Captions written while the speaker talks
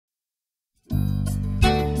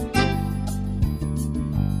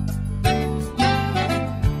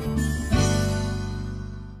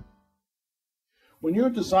When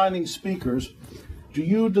you're designing speakers, do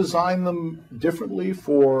you design them differently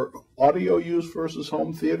for audio use versus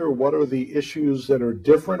home theater? What are the issues that are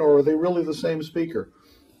different, or are they really the same speaker?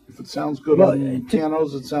 If it sounds good on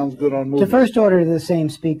pianos, it sounds good on movies. To first order, the same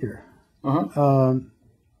speaker. The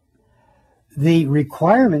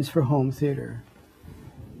requirements for home theater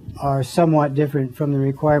are somewhat different from the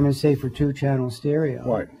requirements, say, for two-channel stereo.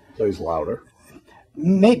 Right, plays louder.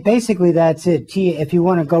 Basically, that's it. If you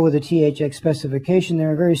want to go with a THX specification,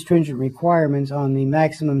 there are very stringent requirements on the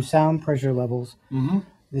maximum sound pressure levels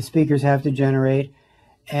the speakers have to generate,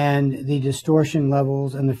 and the distortion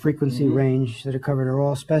levels and the frequency range that are covered are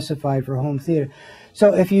all specified for home theater.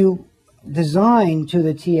 So if you design to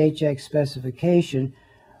the THX specification,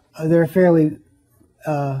 they're a fairly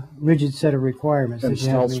rigid set of requirements. And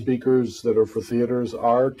stealth speakers that are for theaters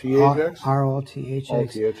are THX? Are all THX. All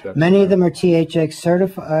THX. Many of them are THX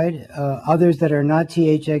certified. Others that are not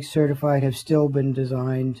THX certified have still been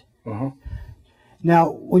designed.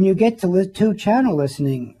 Now, when you get to two-channel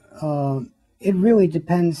listening, it really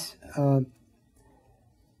depends.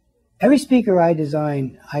 Every speaker I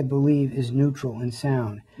design, I believe, is neutral in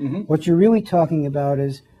sound. What you're really talking about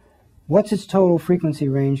is what's its total frequency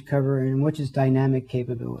range cover and what's its dynamic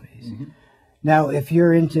capabilities. Now, if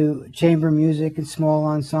you're into chamber music and small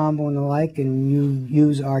ensemble and the like, and you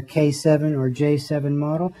use our K7 or J7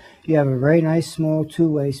 model, you have a very nice small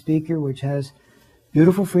two-way speaker which has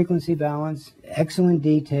beautiful frequency balance, excellent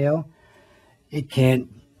detail. It can't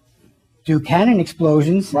do cannon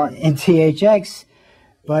explosions in THX,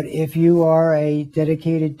 but if you are a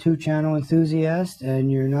dedicated two-channel enthusiast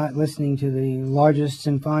and you're not listening to the largest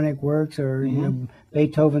symphonic works or you know,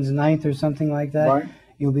 Beethoven's Ninth or something like that,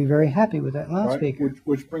 you'll be very happy with that loudspeaker.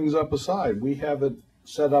 Which brings up a side. We have it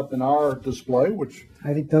set up in our display, which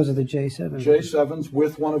I think those are the J7s. J7s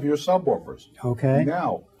with one of your subwoofers. Okay.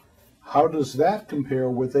 Now, how does that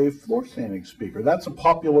compare with a floor-standing speaker? That's a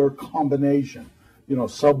popular combination. You know,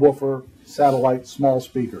 subwoofer, satellite, small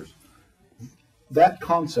speakers. That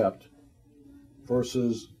concept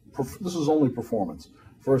versus, this is only performance,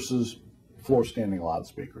 versus floor-standing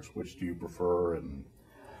loudspeakers. Which do you prefer? And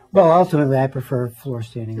well, ultimately, I prefer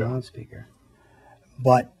floor-standing loudspeaker.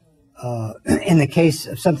 But in the case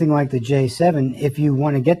of something like the J7, if you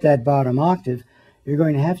want to get that bottom octave, you're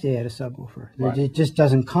going to have to add a subwoofer. It just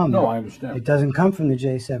doesn't come. No, I understand. It doesn't come from the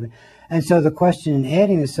J7. And so the question in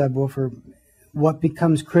adding the subwoofer, what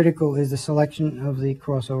becomes critical is the selection of the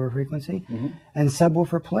crossover frequency and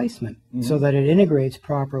subwoofer placement so that it integrates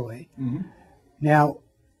properly. Now,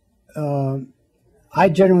 I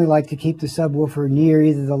generally like to keep the subwoofer near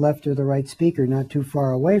either the left or the right speaker, not too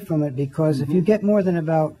far away from it, because if you get more than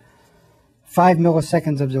about 5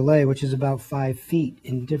 milliseconds of delay, which is about 5 feet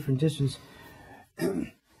in different distance,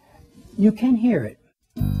 you can hear it.